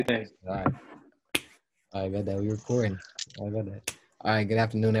Hey. All right. I got that. We're recording. I got that. All right. Good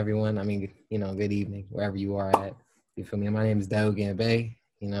afternoon, everyone. Good evening, wherever you are at. You feel me? My name is Lowkey Bay.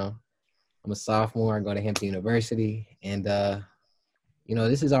 I'm a sophomore. I go to Hampton University. And,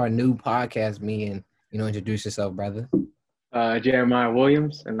 this is our new podcast. Me and, introduce yourself, brother. Jeremiah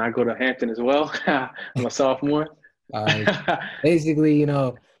Williams, and I go to Hampton as well. I'm a sophomore. All right. Basically,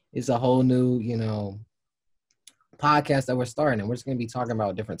 it's a whole new, podcast that we're starting. And we're just going to be talking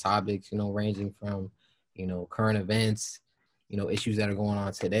about different topics, ranging from, current events, issues that are going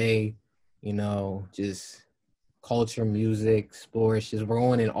on today, just culture, music, sports, just we're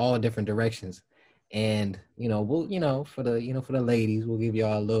going in all different directions. And, for the ladies, we'll give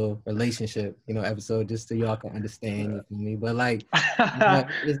y'all a little relationship, episode just so y'all can understand, you feel me? But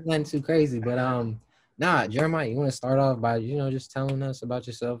it's nothing too crazy. But Jeremiah, you want to start off by, just telling us about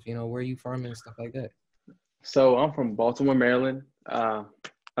yourself, where you from and stuff like that. So I'm from Baltimore, Maryland. I've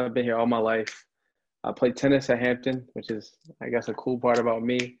been here all my life. I play tennis at Hampton, which is, I guess, a cool part about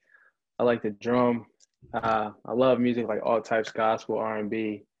me. I like to drum. I love music, like all types, gospel,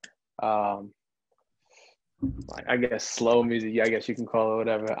 R&B. I guess slow music. I guess you can call it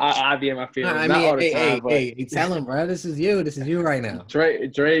whatever. I be in my feelings, not all the time. Hey, tell him, bro. This is you. This is you right now.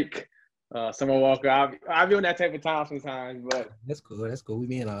 Drake, Summer Walker. I be on that type of time sometimes, but that's cool. We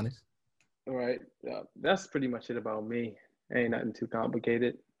being honest. All right. That's pretty much it about me. Ain't nothing too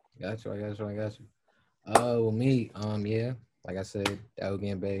complicated. Got you. Well, me, like I said,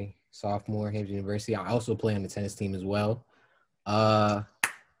 Lowkey Bay, sophomore, Hampton University. I also play on the tennis team as well.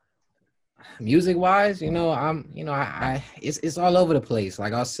 Music wise, it's all over the place.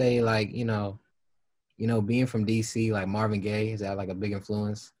 Like I'll say, being from DC, like Marvin Gaye has had like a big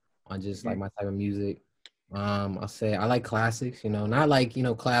influence on just like my type of music. I'll say I like classics, not like,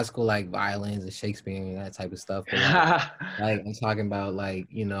 classical like violins and Shakespeare and that type of stuff. But like I'm talking about like,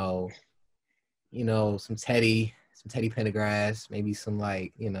 some Teddy Pendergrass, maybe some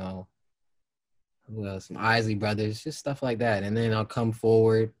like, some Isley Brothers, just stuff like that. And then I'll come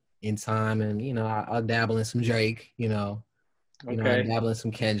forward in time and, I'll dabble in some Drake, I'll dabble in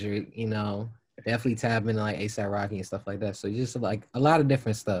some Kendrick, definitely tap into like A$AP Rocky and stuff like that. So just like a lot of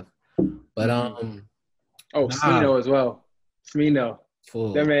different stuff. But Smino as well. Smino.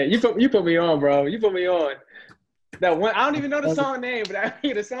 That man, you put me on, bro. You put me on. That one, I don't even know the song name, but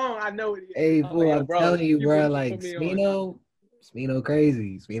the song I know. Hey, fool, I'm telling you, bro. Like Smino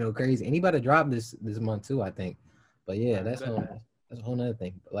crazy. And he about to drop this month too, I think. But yeah, that's a whole nother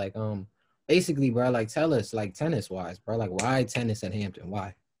thing. But like, basically, bro, like tell us, like tennis wise, bro, like why tennis at Hampton?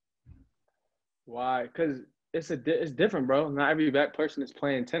 Why? Because it's different, bro. Not every black person is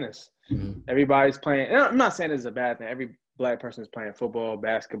playing tennis. Mm-hmm. Everybody's playing. I'm not saying it's a bad thing. Every black person is playing football,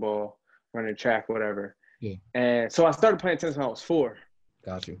 basketball, running track, whatever. Yeah. And so I started playing tennis when I was 4.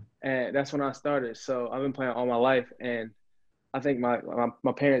 Got you. And that's when I started. So I've been playing all my life. And I think my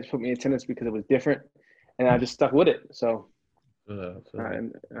parents put me in tennis because it was different. And I just stuck with it. So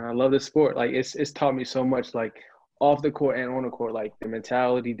and I love this sport. Like it's taught me so much, like off the court and on the court, like the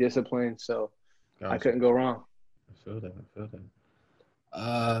mentality, discipline. So I couldn't go wrong. I feel that.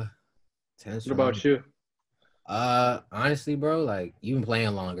 Tennis. What about you? Honestly, bro, like you've been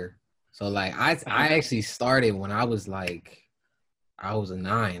playing longer. So like I actually started when I was like I was a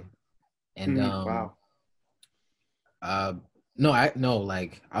 9. And wow. I'll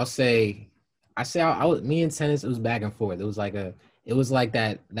say I was me and tennis, it was back and forth. It was like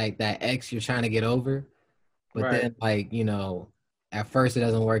that ex you're trying to get over. But then like, at first it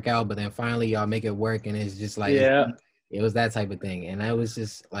doesn't work out, but then finally y'all make it work and it's just like it was that type of thing. And I was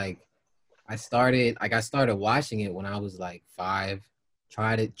just like I started watching it when I was like 5.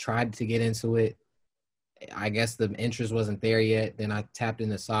 Tried to get into it. I guess the interest wasn't there yet. Then I tapped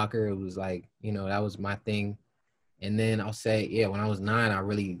into soccer. It was like, that was my thing. And then I'll say, when I was 9, I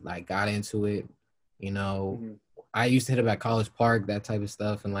really like got into it. I used to hit up at College Park, that type of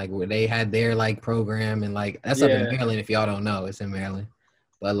stuff. And like where they had their like program and like, that's up in Maryland. If y'all don't know, it's in Maryland.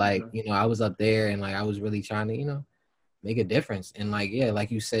 But like, I was up there and like, I was really trying to, make a difference. And like,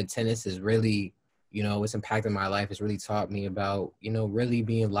 like you said, tennis is really, it's impacted my life. It's really taught me about, really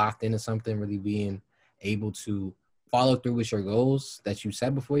being locked into something, really being able to follow through with your goals that you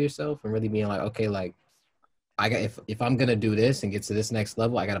set before yourself and really being like, okay, like if I'm going to do this and get to this next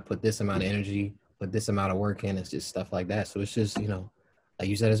level, I got to put this amount of energy, put this amount of work in. It's just stuff like that. So it's just, like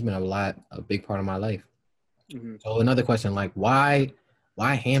you said, it's been a big part of my life. Mm-hmm. So another question, like why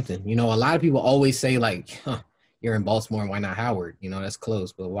Hampton? A lot of people always say like, you're in Baltimore, why not Howard? That's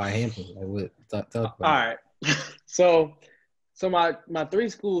close, but why Hampton? Like, talk about all right. So my 3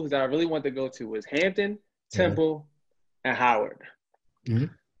 schools that I really wanted to go to was Hampton, Temple, and Howard. Mm-hmm.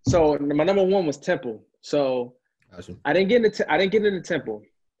 So my number one was Temple. So Gotcha. I didn't get into Temple.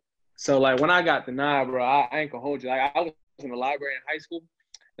 So like when I got the nod, bro, I ain't gonna hold you. Like I was in the library in high school,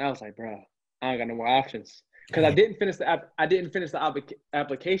 and I was like, bro, I ain't got no more options because I didn't finish the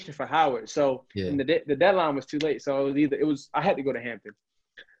application for Howard. So Yeah. and the deadline was too late. So I had to go to Hampton.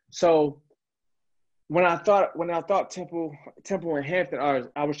 So when I thought Temple and Hampton,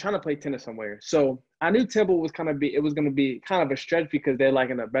 I was trying to play tennis somewhere. So I knew Temple was going to be kind of a stretch because they're like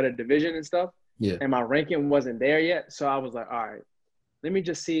in a better division and stuff. Yeah. And my ranking wasn't there yet. So I was like, all right, let me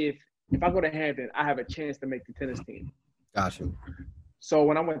just see if I go to Hampton, I have a chance to make the tennis team. Gotcha. So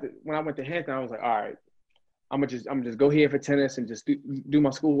when I went to Hampton, I was like, all right, I'm gonna just go here for tennis and just do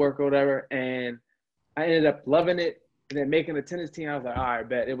my schoolwork or whatever. And I ended up loving it. And then making the tennis team, I was like, all right,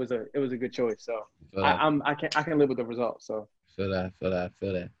 bet it was a good choice. So I can live with the results. So feel that.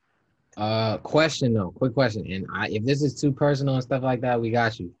 Question though, quick question. And if this is too personal and stuff like that, we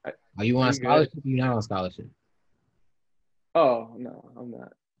got you. Are you on scholarship? Or you not on scholarship? Oh no, I'm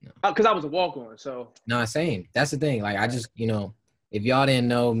not. Because I was a walk-on. So no, same. That's the thing. Like I just, if y'all didn't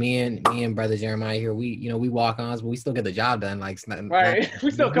know, me and brother Jeremiah here, we walk-ons, but we still get the job done. Like right,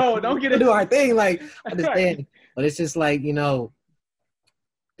 we still cold. Don't get it. Do our thing. Like understand. Right. But it's just like, I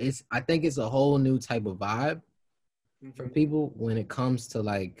think it's a whole new type of vibe from people when it comes to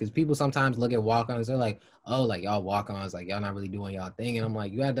like, because people sometimes look at walk-ons, they're like, oh, like y'all walk-ons, like y'all not really doing y'all thing. And I'm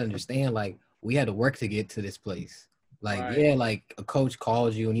like, you have to understand, like, we had to work to get to this place. Like, right. Yeah, like a coach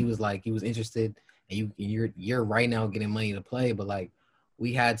called you and he was like, he was interested and you're right now getting money to play. But like,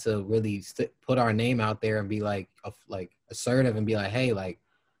 we had to really put our name out there and be like assertive and be like, hey, like,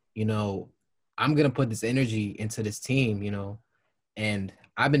 I'm going to put this energy into this team, and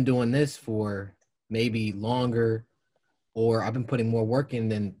I've been doing this for maybe longer, or I've been putting more work in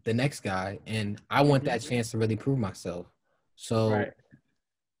than the next guy. And I want that chance to really prove myself. So right.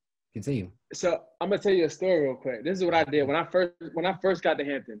 Continue. So I'm going to tell you a story real quick. This is what I did when I first got to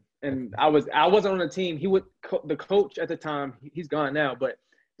Hampton, and I wasn't on the team. The coach at the time, he's gone now, but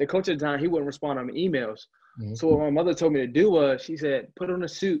the coach at the time, he wouldn't respond on the emails. Mm-hmm. So what my mother told me to do was, she said, put on a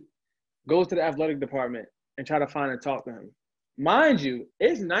suit, go to the athletic department and try to find and talk to him. Mind you,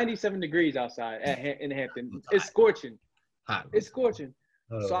 it's 97 degrees outside in Hampton. It's scorching. Hot. It's scorching.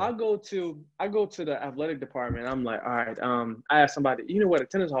 So I go to the athletic department. I'm like, all right. I asked somebody, you know what a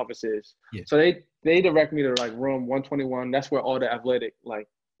tennis office is? Yeah. So they direct me to like room 121. That's where all the athletic like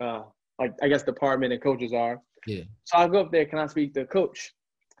I guess department and coaches are. Yeah. So I go up there. Can I speak to the coach?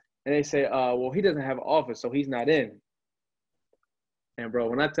 And they say, well, he doesn't have an office, so he's not in. And bro,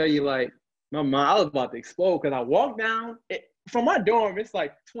 when I tell you, like, my mind, I was about to explode because I walked down from my dorm. It's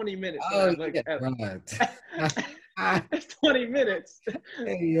like 20 minutes. Oh, right. It's 20 minutes.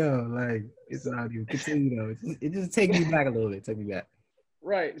 Hey, yo, like, it's not even continue, though. It just take me back a little bit. Take me back.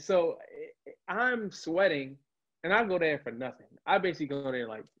 Right. So I'm sweating, and I go there for nothing. I basically go there,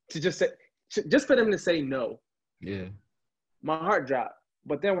 like, to just for them to say no. Yeah. My heart dropped.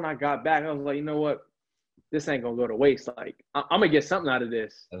 But then when I got back, I was like, you know what? This ain't going to go to waste. Like, I'm going to get something out of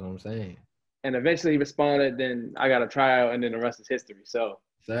this. That's what I'm saying. And eventually he responded. Then I got a tryout, and then the rest is history. So.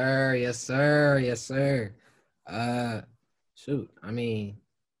 Sir, yes, sir. Yes, sir. Shoot, I mean,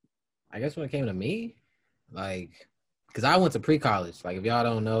 I guess when it came to me, like, because I went to pre-college. Like, if y'all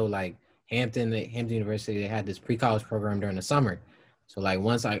don't know, like, Hampton University, they had this pre-college program during the summer. So, like,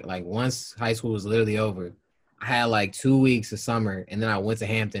 once high school was literally over, I had, like, 2 weeks of summer, and then I went to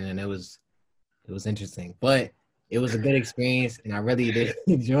Hampton, and it was interesting. But it was a good experience, and I really did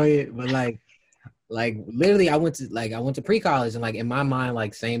enjoy it. But, like, literally I went to pre-college, and like in my mind,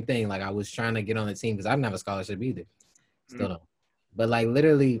 like same thing. Like I was trying to get on the team because I didn't have a scholarship either. Still don't. But like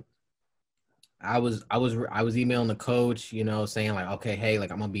literally I was emailing the coach, saying like, okay, hey,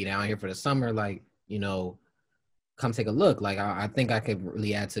 like I'm gonna be down here for the summer, like, come take a look. Like I think I could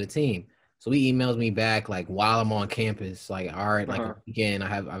really add to the team. So he emails me back like while I'm on campus, like, all right, like again,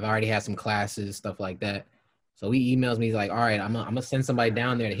 I've already had some classes, stuff like that. So he emails me, he's like, all right, I'm gonna send somebody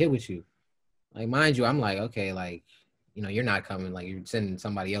down there to hit with you. Like, mind you, I'm like, okay, like, you're not coming. Like, you're sending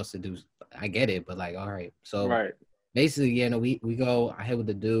somebody else to do. I get it, but like, all right. So right. Basically, we go. I hit with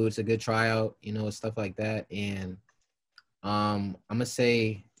the dude. It's a good tryout, stuff like that. And I'm gonna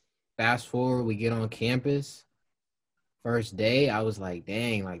say, fast forward, we get on campus. First day, I was like,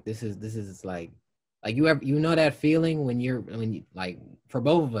 dang, like this is like you know that feeling when you like for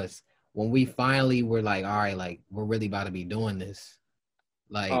both of us when we finally were like, all right, like we're really about to be doing this.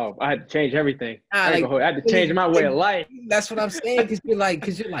 Like, oh, I had to change everything. I had to change my way of life. That's what I'm saying. Because you're like,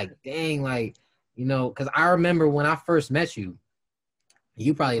 dang, like, because I remember when I first met you,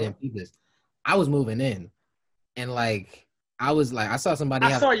 you probably didn't see this. I was moving in, and like, I was like, I saw somebody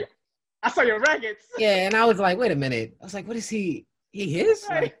I saw your rackets. Yeah, and I was like, wait a minute. I was like, what is he? He his?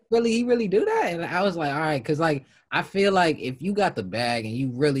 Right. Like, really? He really do that? And I was like, all right, because like I feel like if you got the bag and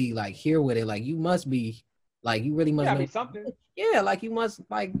you really like here with it, like you must be, like you really must know something. Yeah, like you must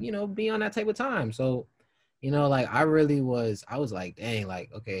like be on that type of time. So, like I was like, dang,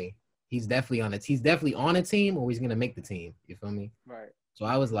 like okay, he's definitely on a team, or he's gonna make the team. You feel me? Right. So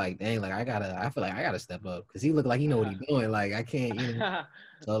I was like, dang, like I feel like I gotta step up because he looked like he know what he's doing. Like I can't,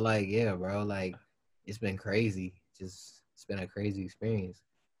 So like, yeah, bro, like it's been crazy. It's been a crazy experience.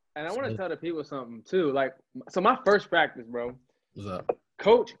 And I want to tell the people something too. Like, so my first practice, bro. What's up?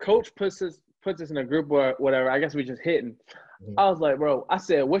 Coach puts us in a group or whatever. I guess we just hitting. Mm-hmm. I was like, bro. I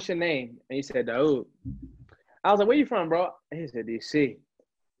said, "What's your name?" And he said, "Daoud." I was like, "Where you from, bro?" And he said, "DC."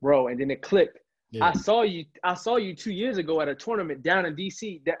 Bro, and then it clicked. Yeah. I saw you 2 years ago at a tournament down in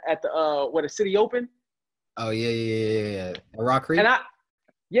DC at the City Open. Oh yeah. Rock Creek. And I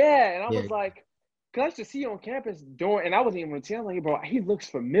was like, cause I used to see you on campus and I wasn't even telling like, bro, he looks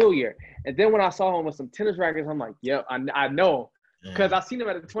familiar. And then when I saw him with some tennis rackets, I'm like, yeah, I know. Cause I seen him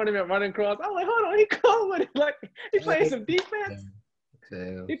at a tournament running across. I'm like, hold on, he cool with it. Like he playing some defense.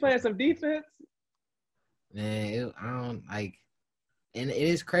 He playing some defense. Man, I don't like. And it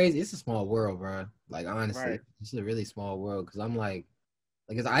is crazy. It's a small world, bro. Like honestly, right. It's a really small world. Cause I'm like,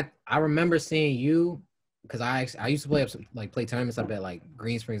 cause I remember seeing you. Cause I used to play tournaments up at like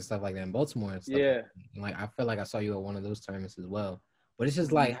Green Springs and stuff like that in Baltimore and stuff. Yeah. And like I feel like I saw you at one of those tournaments as well. But it's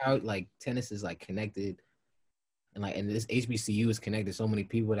just like how like tennis is like connected, and this HBCU is connected so many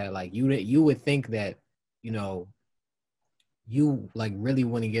people that like you would think that you like really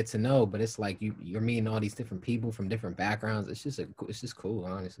want to get to know, but it's like you're meeting all these different people from different backgrounds. It's just cool,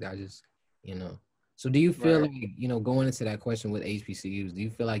 honestly. I just So do you feel like going into that question with HBCUs, do you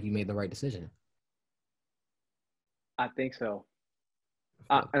feel like you made the right decision? I think so.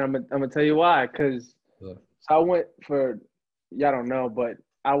 And I'm gonna tell you why. Because I went for, y'all don't know, but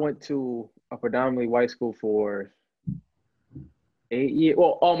I went to a predominantly white school for 8 years.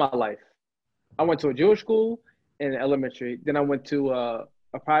 Well, all my life. I went to a Jewish school in elementary. Then I went to a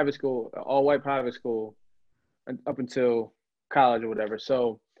private school, an all-white private school, up until college or whatever.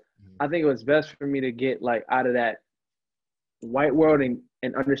 So I think it was best for me to get like out of that white world and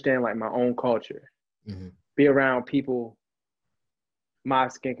understand like my own culture. Mm-hmm. Be around people my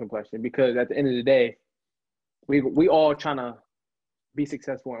skin complexion, because at the end of the day, we all trying to be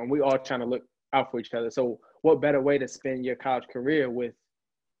successful and we all trying to look out for each other. So what better way to spend your college career with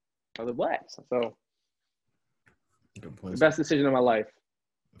other blacks? So the best decision of my life.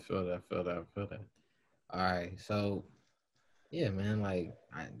 I feel that. All right, so yeah, man, like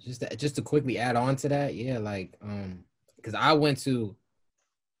just to quickly add on to that, yeah, like because I went to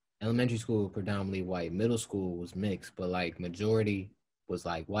elementary school predominantly white, middle school was mixed, but like majority was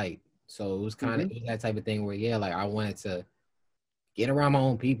like white. So it was kind of that type of thing where like I wanted to get around my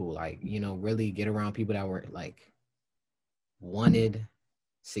own people, like really get around people that were like wanted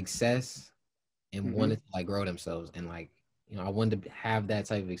success and wanted to like grow themselves, and like I wanted to have that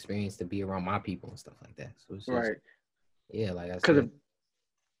type of experience to be around my people and stuff like that. So it's just, yeah, like I said.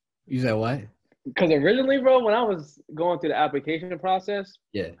 You said what? Because originally, bro, when I was going through the application process,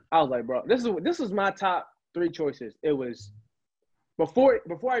 I was like, bro, this is my top 3 choices. It was before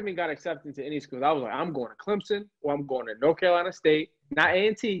I even got accepted into any schools. I was like, I'm going to Clemson, or I'm going to North Carolina State, not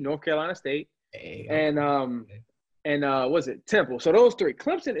A&T, North Carolina State, and was it Temple? So those 3.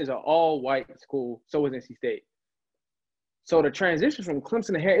 Clemson is an all-white school. So is NC State. So the transition from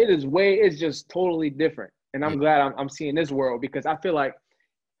Clemson to here, it's just totally different. And I'm glad I'm seeing this world, because I feel like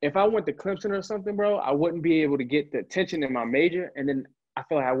if I went to Clemson or something, bro, I wouldn't be able to get the attention in my major, and then I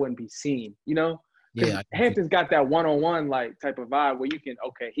feel like I wouldn't be seen, Because Hampton's got that one-on-one like type of vibe where you can,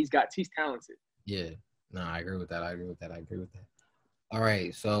 he's talented. Yeah, no, I agree with that. All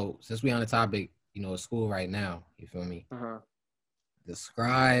right, so since we're on the topic, at school right now, you feel me?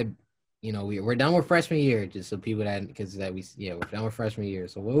 Describe, we're done with freshman year, just so people we're done with freshman year.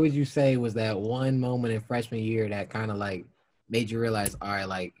 So what would you say was that one moment in freshman year that kind of like made you realize, all right,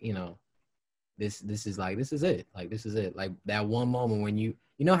 like, this is it. Like, this is it. Like that one moment when you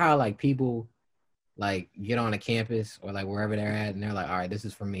know how like people like get on a campus or like wherever they're at and they're like, all right, this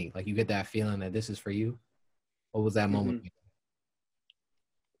is for me. Like you get that feeling that this is for you. What was that moment?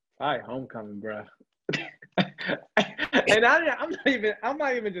 All right, homecoming, bro. And I'm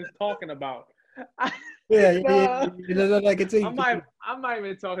not even just talking about. I can tell you. I'm not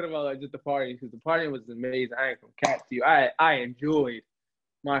even talking about like just the party, because the party was amazing. I ain't gonna catch you. I enjoyed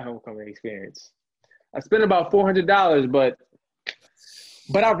my homecoming experience. I spent about $400, but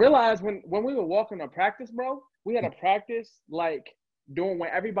I realized when we were walking to practice, bro, we had a practice like doing when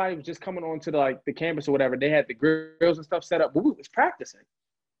everybody was just coming onto the campus or whatever. They had the grills and stuff set up, but we was practicing.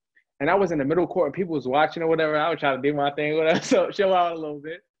 And I was in the middle court and people was watching or whatever. I was trying to do my thing, whatever, so show out a little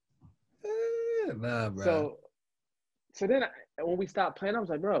bit. Nah, bro. So then when we stopped playing, I was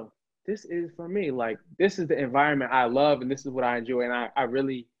like, bro, this is for me. Like, this is the environment I love and this is what I enjoy. And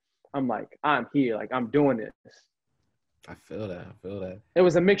I'm like, I'm here. Like, I'm doing this. I feel that. It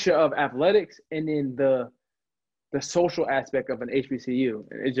was a mixture of athletics and then the social aspect of an HBCU.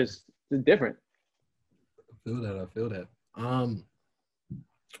 It's different. I feel that.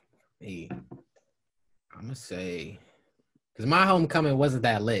 Me, I'm gonna say, because my homecoming wasn't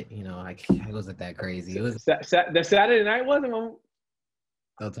that lit. You know, I wasn't that crazy. It was the Saturday night wasn't.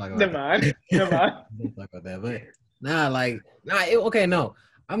 Don't talk about Never mind. Never mind. Don't talk about that. But okay, no.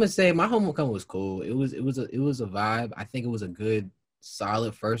 I'm gonna say my homecoming was cool. It was a vibe. I think it was a good,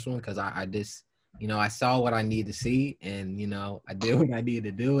 solid first one because I just, you know, I saw what I needed to see, and you know, I did what I needed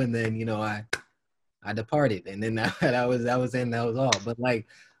to do, and then you know, I departed, and then that was all. But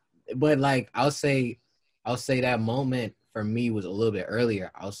I'll say that moment for me was a little bit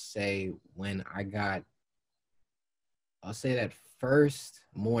earlier. I'll say that first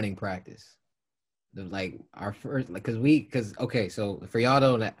morning practice. Our first, so for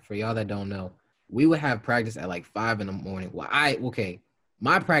y'all that don't know, we would have practice at like 5 a.m. Well,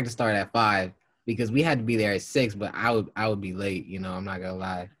 my practice started at 5 because we had to be there at 6, but I would be late, you know, I'm not gonna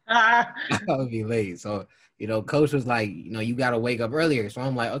lie. I would be late. So, you know, coach was like, you know, you gotta wake up earlier. So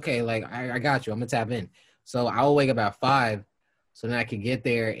I'm like, okay, like I got you, I'm gonna tap in. So I will wake up at 5 so then I can get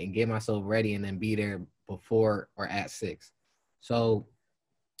there and get myself ready and then be there before or at 6. So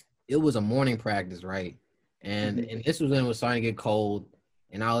it was a morning practice, right? And this was when it was starting to get cold,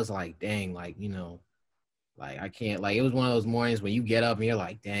 and I was like, dang, like, you know, like I can't, like, it was one of those mornings when you get up and you're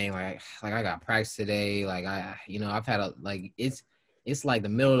like, dang, like I got practice today, like you know, I've had it's like the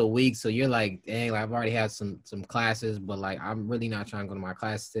middle of the week, so you're like, dang, like I've already had some classes, but like I'm really not trying to go to my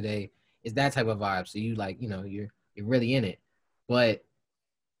classes today. It's that type of vibe. So you like, you know, you're really in it. But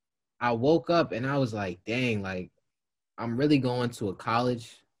I woke up and I was like, dang, like I'm really going to a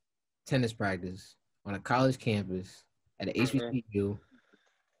college tennis practice on a college campus at an HBCU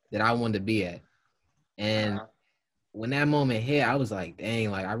that I wanted to be at. And when that moment hit, I was like,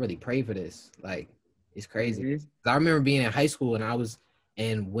 dang, like I really prayed for this. Like, it's crazy. I remember being in high school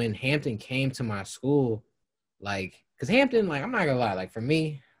and when Hampton came to my school, like, because Hampton, like, I'm not gonna lie, like for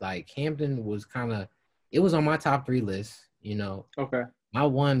me, like Hampton was it was on my top 3 list, you know. Okay. My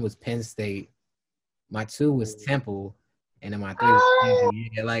 1 was Penn State, my 2 was Temple, and then my 3 was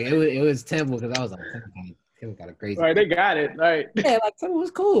yeah, like it was Temple because I was like, Temple got a crazy. Right, they got it. Right. Yeah, like Temple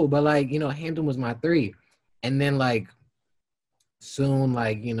was cool, but like, you know, Hampton was my 3. And then like soon,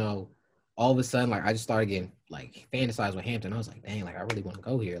 like, you know, all of a sudden, like I just started getting like fantasized with Hampton. I was like, dang, like I really want to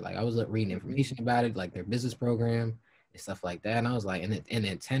go here. Like I was reading information about it, like their business program and stuff like that. And I was like, and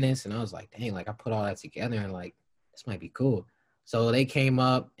then tennis, and I was like, dang, like I put all that together and like this might be cool. So they came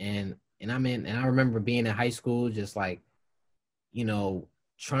up and I remember being in high school, just like, you know,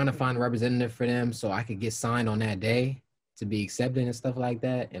 trying to find a representative for them so I could get signed on that day to be accepted and stuff like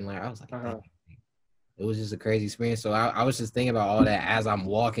that. And like I was like, dang. It was just a crazy experience. So I was just thinking about all that as I'm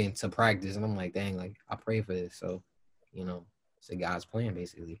walking to practice, and I'm like, dang, like I pray for this. So, you know, it's a God's plan,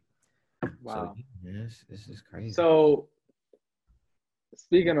 basically. Wow. So, yeah, this is crazy. So,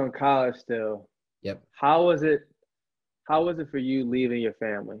 speaking on college still, yep. How was it for you leaving your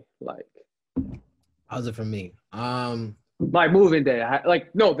family? Like, how was it for me? Like moving day.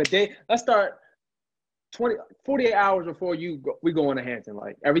 Like, no, the day. Let's start 48 hours before we go into Hampton.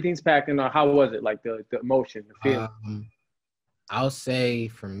 Like everything's packed in. How was it? Like the emotion, the feeling. I'll say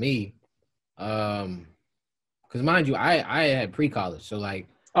for me, because mind you, I had pre-college, so like.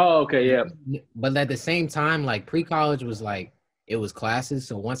 Oh, okay, yeah. But at the same time, like pre-college was like it was classes.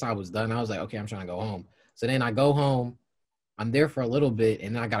 So once I was done, I was like, okay, I'm trying to go home. So then I go home, I'm there for a little bit,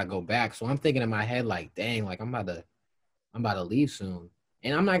 and then I gotta go back. So I'm thinking in my head like, dang, like I'm about to leave soon.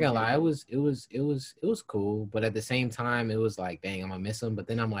 And I'm not gonna lie, it was cool, but at the same time, it was like, dang, I'm gonna miss him. But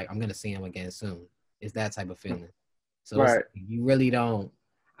then I'm like, I'm gonna see him again soon. It's that type of feeling. So right. You really don't.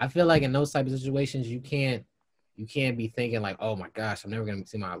 I feel like in those type of situations, you can't be thinking like, oh my gosh, I'm never gonna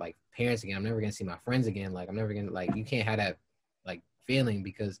see my like parents again. I'm never gonna see my friends again. Like I'm never gonna like. You can't have that like feeling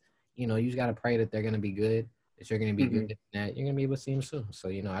because you know you just gotta pray that they're gonna be good, that you're gonna be good, that you're gonna be able to see them soon. So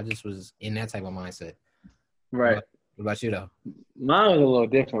you know, I just was in that type of mindset. Right. What about you though? Mine was a little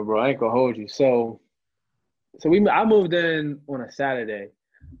different, bro. I ain't gonna hold you. So I moved in on a Saturday,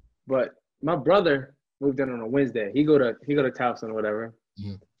 but my brother moved in on a Wednesday. He go to Towson or whatever.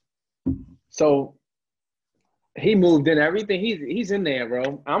 So He moved in everything. He's in there,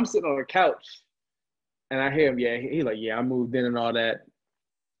 bro. I'm sitting on the couch, and I hear him. Yeah, he like, yeah, I moved in and all that.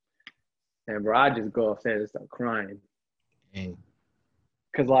 And bro, I just go upstairs and start crying. Dang.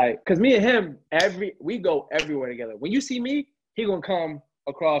 Cause me and him, we go everywhere together. When you see me, he gonna come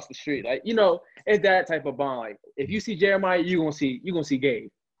across the street. Like, it's that type of bond. Like, if you see Jeremiah, you gonna see Gabe.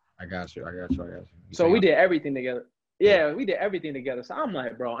 I got you. So we did everything together. Yeah, we did everything together. So I'm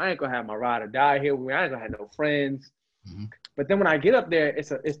like, bro, I ain't gonna have my ride or die here with me. I ain't gonna have no friends. Mm-hmm. But then when I get up there,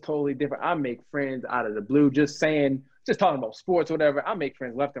 it's totally different. I make friends out of the blue, just talking about sports or whatever. I make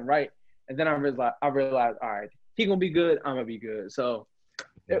friends left and right. And then I realized, all right, he gonna be good, I'm gonna be good. So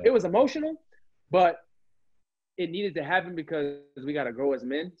it was emotional, but it needed to happen because we gotta grow as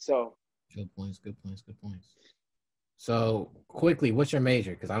men. So good points. So quickly, what's your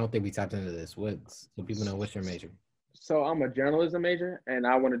major? Because I don't think we tapped into this. So people know what's your major? So I'm a journalism major, and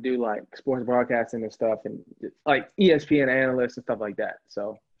I want to do like sports broadcasting and stuff, and like ESPN analysts and stuff like that.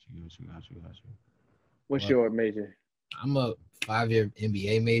 So, got you. What's your major? I'm a 5-year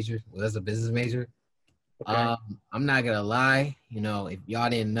MBA major. Well, that's a business major. Okay. I'm not gonna lie. If y'all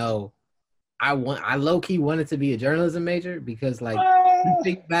didn't know, I low-key wanted to be a journalism major because like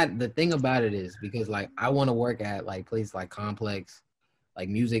the thing about it is because like I want to work at like places like Complex, like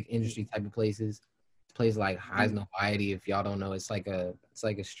music industry type of places. Places like Highs Notoriety. If y'all don't know, it's like a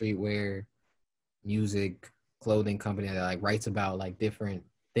streetwear music clothing company that like writes about like different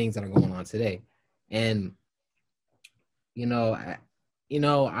things that are going on today. And I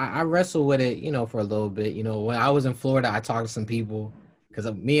wrestle with it, for a little bit. When I was in Florida, I talked to some people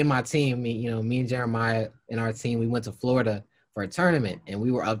because me and my team, me and Jeremiah and our team, we went to Florida for a tournament and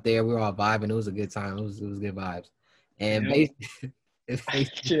we were up there. We were all vibing. It was a good time. It was good vibes. And basically,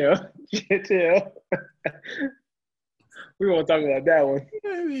 chill. We won't talk about that one.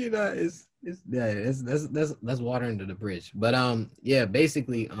 I mean, that's water under the bridge. But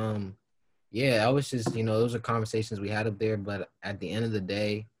basically, I was just those are conversations we had up there. But at the end of the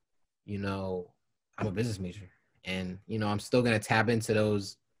day, I'm a business major, and I'm still gonna tap into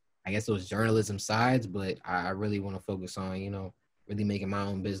those journalism sides. But I really want to focus on really making my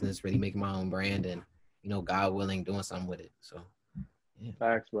own business, really making my own brand, and God willing, doing something with it. So. Yeah.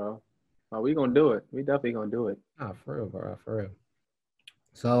 Facts, bro. Oh, we gonna do it. We definitely gonna do it. Oh, for real, bro. For real.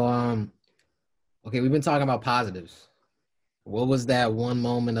 So, okay, we've been talking about positives. What was that one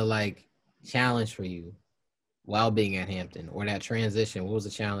moment of like challenge for you while being at Hampton, or that transition? What was the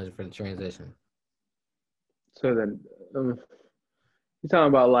challenge for the transition? So then, you talking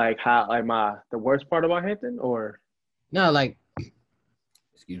about like how like the worst part about Hampton, or no? Like,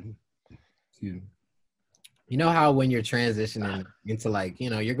 excuse me. You know how when you're transitioning into like,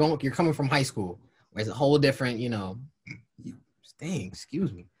 you're coming from high school where it's a whole different,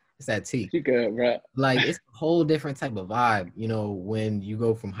 excuse me. It's that T. You good, bro. Like, it's a whole different type of vibe, when you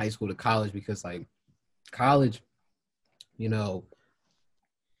go from high school to college, because like college,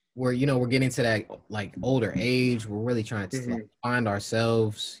 we're getting to that like older age. We're really trying to like, find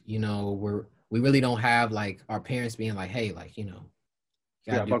ourselves, we really don't have like our parents being like, hey, like, you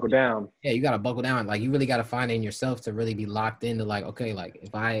gotta buckle down. Yeah, you gotta buckle down. Like, you really gotta find it in yourself to really be locked into like, okay, like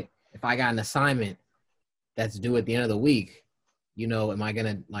if I got an assignment that's due at the end of the week, am I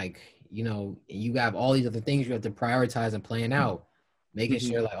gonna like, you have all these other things you have to prioritize and plan out, making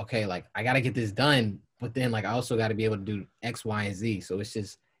sure like, okay, like I gotta get this done, but then like I also gotta be able to do X, Y, and Z. So it's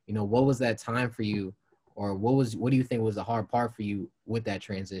just, what was that time for you, or what do you think was the hard part for you with that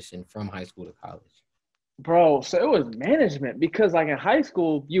transition from high school to college? Bro, so it was management, because like in high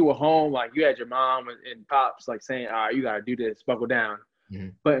school, you were home, like you had your mom and pops like saying, all right, you got to do this, buckle down.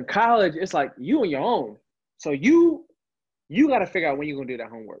 But in college, it's like you on your own. So you got to figure out when you're going to do that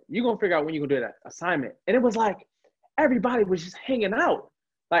homework. You're going to figure out when you're going to do that assignment. And it was like everybody was just hanging out.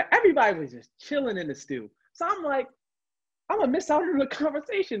 Like everybody was just chilling in the stew. So I'm like, I'm going to miss out on the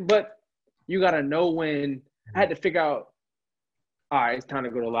conversation. But you got to know when. I had to figure out, all right, it's time to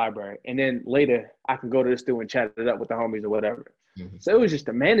go to the library. And then later I can go to the stew and chat it up with the homies or whatever. So it was just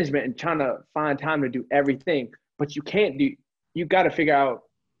the management and trying to find time to do everything. But you got to figure out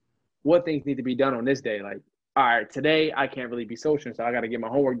what things need to be done on this day. Like, all right, today I can't really be social, so I got to get my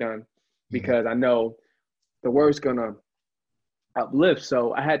homework done because I know the work's going to uplift.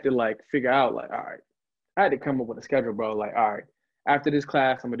 So I had to like figure out like, all right, I had to come up with a schedule, bro. Like, all right, after this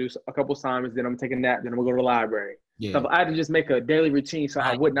class, I'm going to do a couple assignments, then I'm taking a nap, then I'm going to go to the library. Yeah. So I had to just make a daily routine so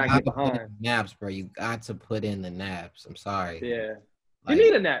I would not get behind. Naps, bro. You got to put in the naps. I'm sorry. Yeah. Like, you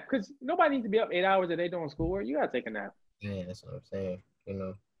need a nap because nobody needs to be up 8 hours a day doing schoolwork. You got to take a nap. Yeah, that's what I'm saying.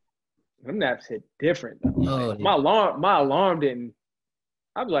 Them naps hit different, though. Oh, like, my alarm didn't.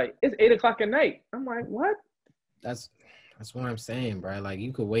 I was like, it's 8 o'clock at night. I'm like, what? that's what I'm saying, bro. Like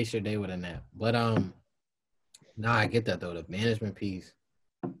you could waste your day with a nap, but nah, I get that though. The management piece,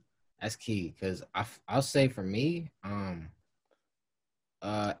 that's key. Cause I'll say for me,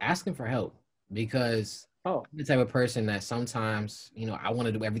 asking for help because Oh, I'm the type of person that sometimes, I want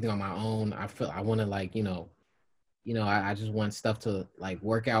to do everything on my own. I feel I want to like, I just want stuff to like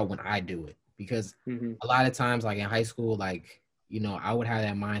work out when I do it because a lot of times, like in high school, like, I would have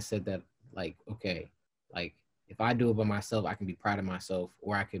that mindset that like, okay, like if I do it by myself, I can be proud of myself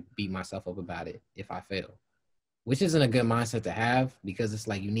or I could beat myself up about it if I fail, which isn't a good mindset to have because it's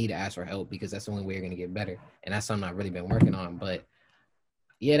like you need to ask for help because that's the only way you're going to get better. And that's something I've really been working on. But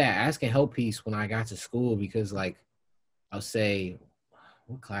yeah, that asking help piece when I got to school because like I'll say,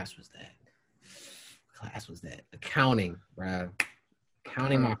 what class was that? Accounting, bro.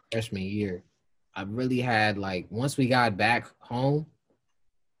 Accounting my freshman year. I really had like once we got back home,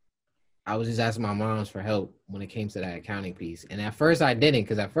 I was just asking my moms for help when it came to that accounting piece. And at first I didn't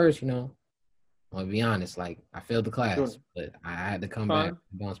because at first, I'll be honest, like I failed the class, but I had to come back and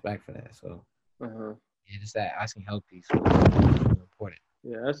bounce back for that. So yeah, just that asking help piece was important.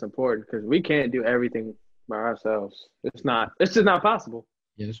 Yeah, that's important because we can't do everything by ourselves. It's just not possible.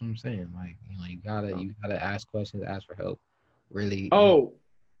 Yeah, that's what I'm saying. Like, you gotta ask questions, ask for help. Really, Oh,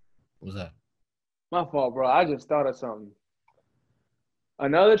 what's up? my fault, bro. I just thought of something.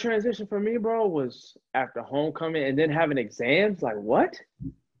 Another transition for me, bro, was after homecoming and then having exams. Like what?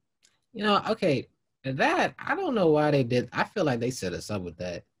 Okay, that I don't know why they did. I feel like they set us up with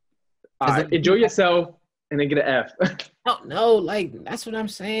that. All Cause right, enjoy yourself and then get an F. no, like that's what I'm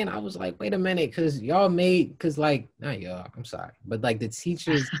saying. I was like, wait a minute, cause like not y'all, I'm sorry, but like the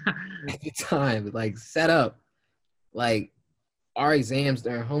teachers at the time like set up like our exams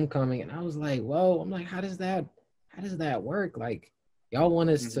during homecoming, and I was like, whoa, I'm like, how does that work? Like y'all want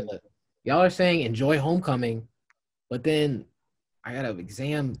us to, y'all are saying enjoy homecoming, but then I got an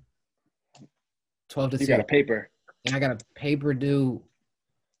exam 12 to You 2, got a paper. and I got a paper due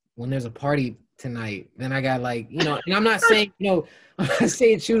when there's a party tonight. Then I got like, and I'm not saying, I'm not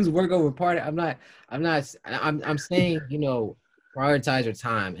saying choose work over party. I'm saying, prioritize your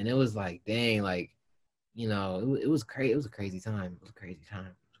time. And it was like, dang, like, it was crazy. It was a crazy time. It was a crazy time.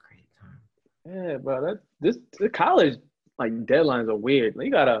 It was a crazy time. Yeah, bro. The college like deadlines are weird. You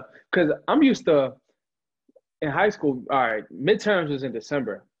gotta because I'm used to in high school. All right, midterms was in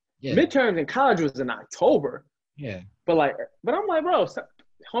December. Yeah. Midterms in college was in October. Yeah. But I'm like, bro,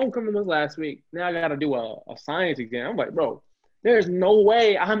 homecoming was last week. Now I gotta do a science exam. I'm like, bro, there's no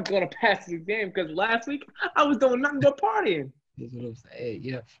way I'm gonna pass this exam because last week I was doing nothing but partying. That's what I'm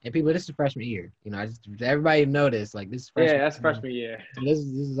saying. And people, this is freshman year. I just everybody know this. Like this is Yeah, freshman that's year. freshman year. So this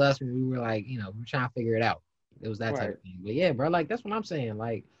is us when we were like, we're trying to figure it out. It was that type of thing. But yeah, bro, like that's what I'm saying.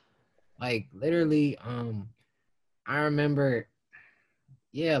 Like literally, I remember,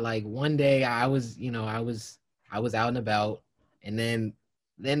 yeah, like one day I was out and about, and then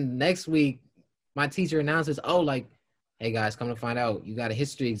next week my teacher announces, oh, like, hey guys, come to find out you got a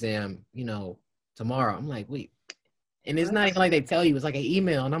history exam, tomorrow. I'm like, wait. And it's not even like they tell you, it's like an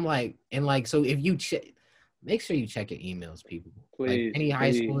email. And I'm like, so if you make sure you check your emails, people. Like Please, any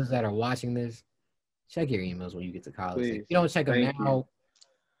high please, schoolers that are watching this, check your emails when you get to college. If please. you don't check them Thank you. now,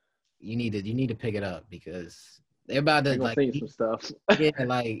 you need to pick it up because they're about to I'm gonna like, send you some stuff. yeah,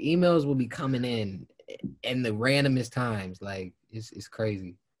 like emails will be coming in the randomest times. Like it's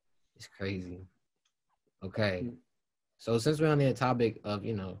crazy. It's crazy. Okay. So since we're on the topic of,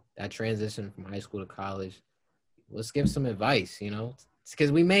 that transition from high school to college, let's give some advice,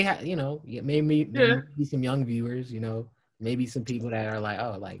 because we may have, maybe some young viewers, maybe some people that are like,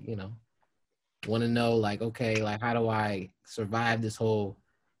 oh, like, want to know, like, okay, like, how do I survive this whole,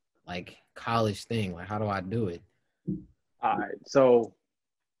 like, college thing? Like, how do I do it? All right, so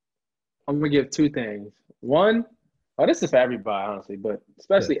I'm gonna give two things. One, this is for everybody, honestly, but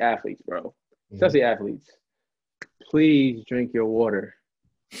especially athletes, bro. Especially athletes. Please drink your water.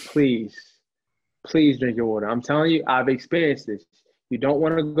 Please, please drink your water. I'm telling you, I've experienced this. You don't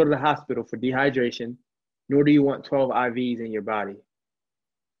want to go to the hospital for dehydration, nor do you want 12 IVs in your body.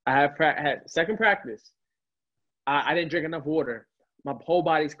 I have had second practice. I didn't drink enough water. My whole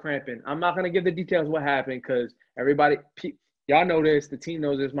body's cramping. I'm not gonna give the details what happened because everybody, y'all know this. The team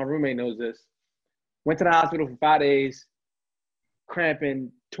knows this. My roommate knows this. Went to the hospital for 5 days,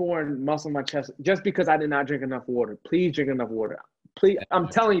 cramping, torn muscle in my chest, just because I did not drink enough water. Please drink enough water. Please, I'm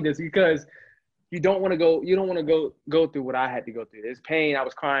telling you this because you don't want to go. You don't want to go through what I had to go through. There's pain. I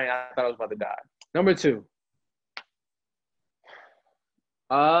was crying. I thought I was about to die. Number two,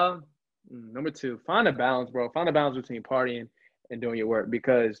 find a balance, bro. Find a balance between partying and doing your work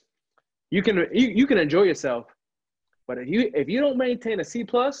because you can enjoy yourself, But if you don't maintain a C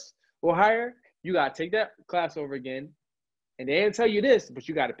plus or higher, you gotta take that class over again. And they didn't tell you this, but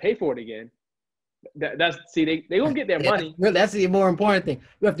you gotta pay for it again. They gonna get their money. That's the more important thing.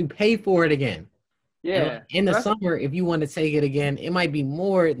 You have to pay for it again. Yeah. And in the summer, if you want to take it again, it might be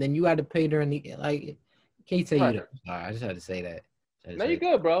more than you had to pay during the Can't tell you that. I just had to say that. No, you're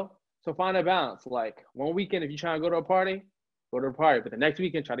good, bro. So find a balance. Like one weekend, if you're trying to go to a party, go to a party. But the next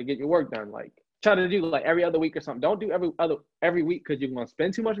weekend, try to get your work done. Like try to do like every other week or something. Don't do every week because you're gonna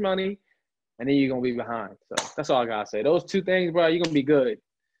spend too much money, and then you're gonna be behind. So that's all I gotta say. Those two things, bro, you're gonna be good.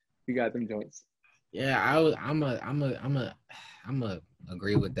 You got them joints. Yeah, I'm a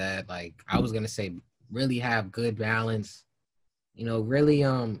agree with that. Like I was gonna say, really have good balance. Really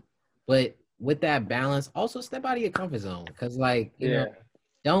but with that balance, also step out of your comfort zone. Cause like you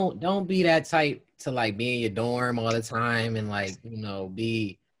know, don't be that type to like be in your dorm all the time and like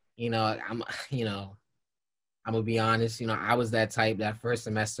be I'm gonna be honest. I was that type that first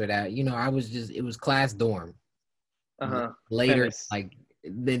semester that I was just it was class dorm. Later, tennis. Like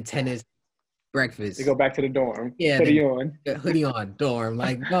then tennis. Breakfast. They go back to the dorm. Yeah, hoodie on, dorm.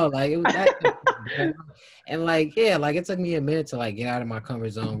 Like no, like it was that. And like like it took me a minute to like get out of my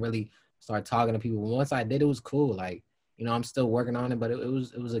comfort zone, really start talking to people. Once I did, it was cool. Like I'm still working on it, but it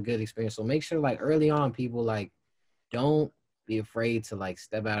was a good experience. So make sure like early on, people like don't be afraid to like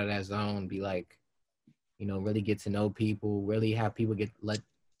step out of that zone. Be like, really get to know people. Really have people get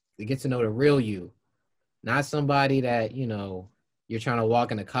to know the real you, not somebody that you're trying to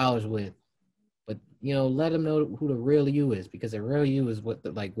walk into college with. But let them know who the real you is, because the real you is what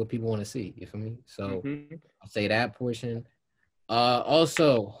people want to see. You feel me? So I'll say that portion.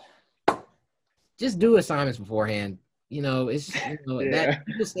 Also, just do assignments beforehand. It's that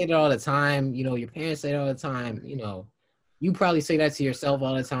people say that all the time. Your parents say that all the time. You probably say that to yourself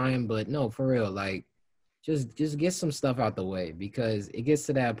all the time, but no, for real, like just get some stuff out the way, because it gets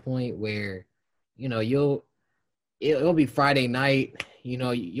to that point where it'll be Friday night,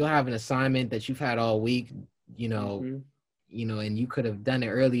 you'll have an assignment that you've had all week, and you could have done it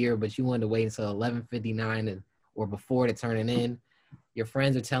earlier, but you wanted to wait until 11:59 or before to turn it in. Your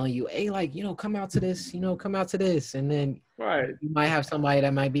friends are telling you, hey, like, come out to this, And then you might have somebody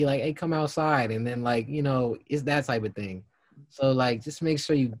that might be like, hey, come outside. And then like, it's that type of thing. So like, just make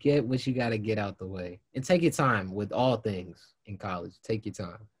sure you get what you got to get out the way, and take your time with all things in college. Take your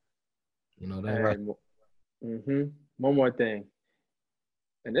time, don't rush. One more thing,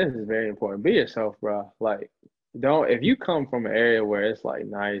 and this is very important. Be yourself, bro. Like, if you come from an area where it's like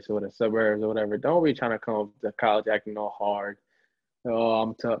nice or the suburbs or whatever, don't be trying to come to college acting all hard. Oh,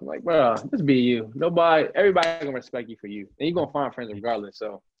 I'm tough. Like, bro, just be you. Everybody gonna respect you for you, and you're gonna find friends regardless.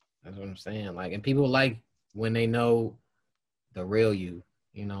 So that's what I'm saying. Like, and people like when they know the real you.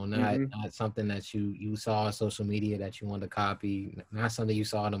 Not something that you saw on social media that you want to copy, not something you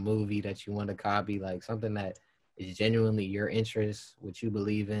saw in a movie that you want to copy, like something that is genuinely your interest, what you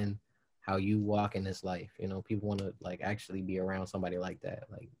believe in, how you walk in this life. People want to like actually be around somebody like that.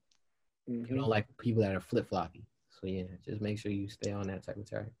 Like, you don't like people that are flip-floppy. So yeah, just make sure you stay on that type of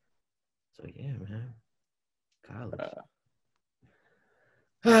track. So yeah, man. College.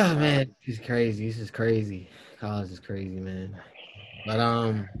 Oh man, this is crazy. This is crazy. College is crazy, man. But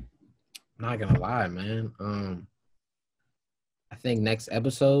I'm not gonna lie, man. I think next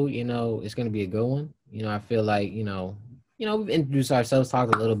episode, it's gonna be a good one. I feel like, we've introduced ourselves,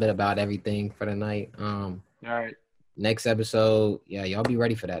 talked a little bit about everything for the night. All right. Next episode, yeah, y'all be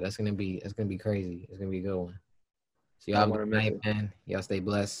ready for that. It's gonna be crazy. It's gonna be a good one. So y'all have a good night, man. Y'all stay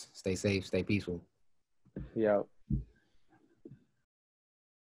blessed, stay safe, stay peaceful. Yeah.